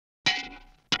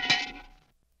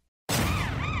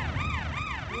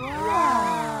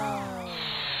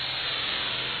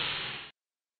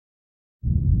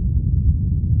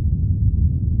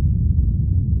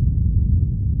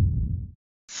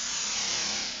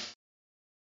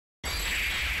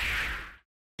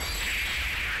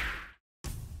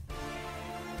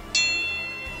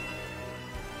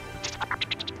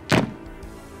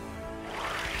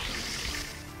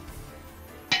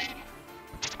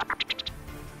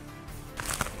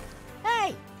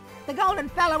The golden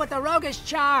fellow with the roguish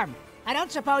charm. I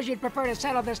don't suppose you'd prefer to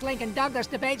settle this Lincoln Douglas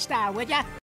debate style, would ya?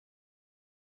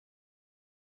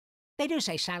 They do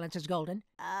say silence is golden.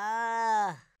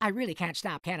 I really can't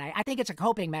stop, can I? I think it's a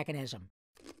coping mechanism.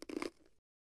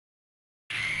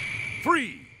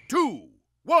 3, 2,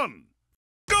 1,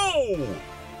 go!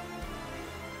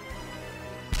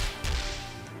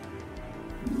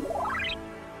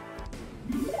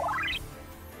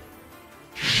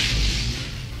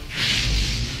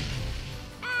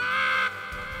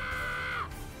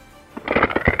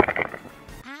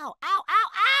 Ow, ow, ow,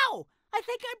 ow! I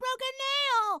think I broke a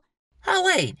nail! Oh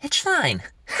wait, it's fine.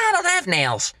 I don't have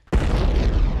nails.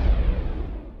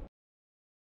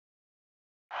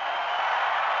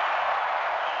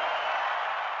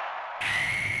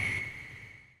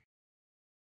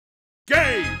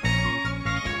 Game!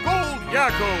 Gold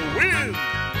Yakko wins!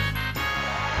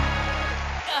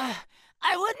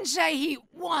 I wouldn't say he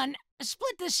won. A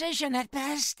split decision at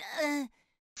best.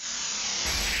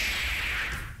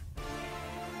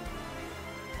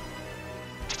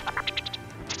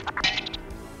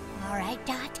 All right,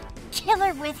 Dot. Kill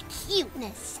her with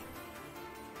cuteness.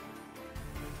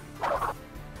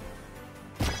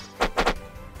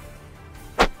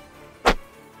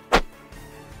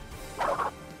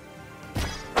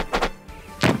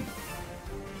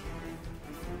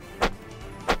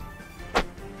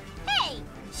 Hey,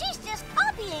 she's just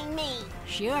copying me.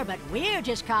 Sure, but we're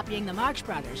just copying the Marx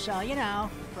Brothers, so, you know,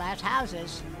 glass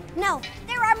houses. No,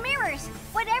 there are mirrors.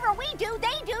 Whatever we do,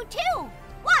 they do too.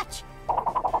 Watch.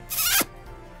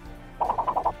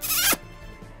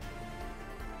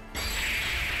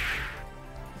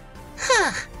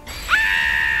 Huh.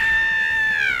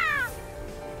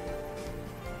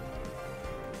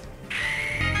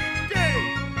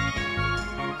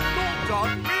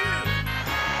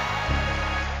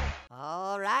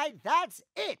 All right, that's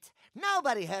it.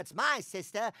 Nobody hurts my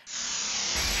sister.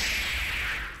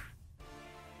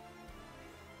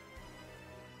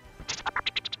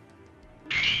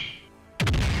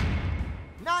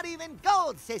 Not even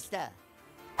Gold Sister.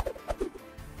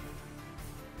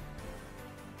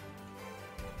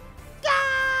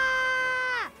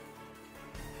 Gah!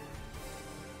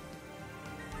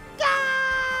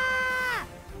 Gah!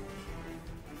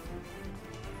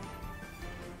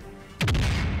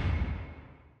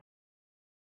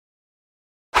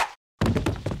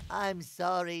 I'm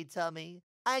sorry, Tommy.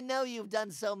 I know you've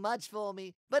done so much for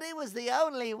me, but it was the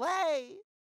only way.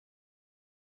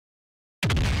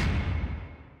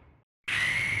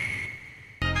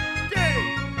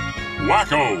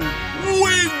 Wacko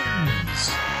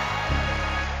wins!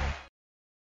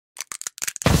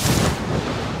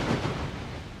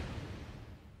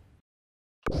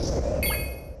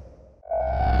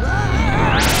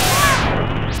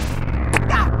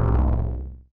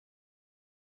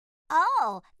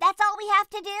 Oh, that's all we have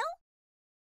to do?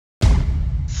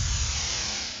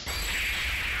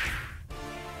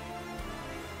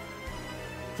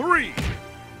 3,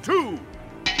 2,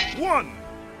 1,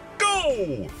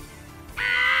 go!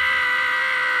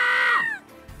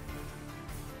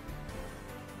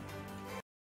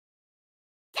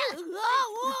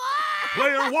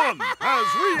 Player 1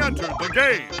 has re-entered the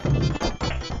game.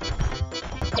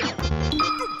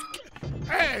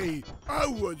 Hey, I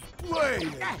was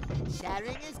playing.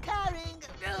 Sharing is caring.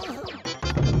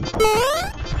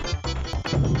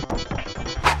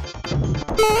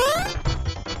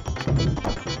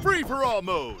 Free-for-all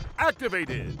mode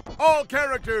activated. All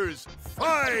characters,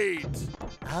 fight!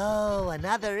 Oh,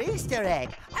 another Easter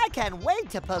egg. I can't wait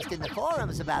to post in the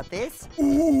forums about this.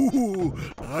 Ooh,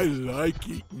 I like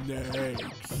eating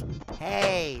eggs.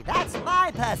 Hey, that's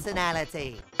my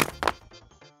personality.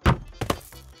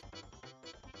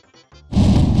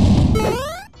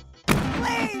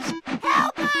 Please,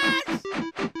 help us!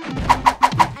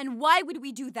 And why would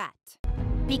we do that?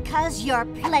 Because you're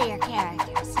player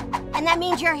characters. And that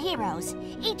means you're heroes,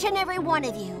 each and every one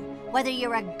of you. Whether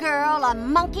you're a girl, a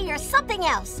monkey, or something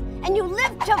else. And you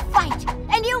live to fight.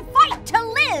 And you fight to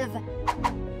live.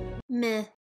 Meh.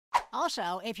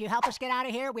 Also, if you help us get out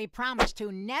of here, we promise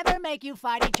to never make you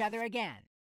fight each other again.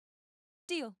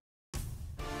 Deal.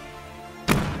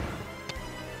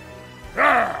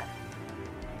 Ah!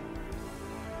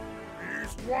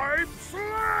 East Wipe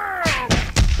Slam!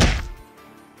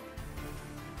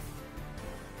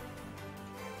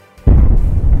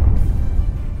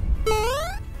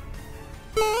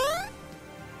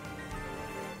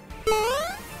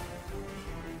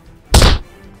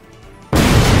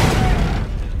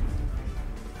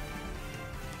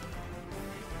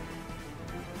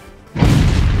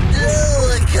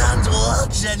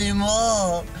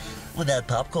 Anymore without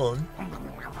popcorn.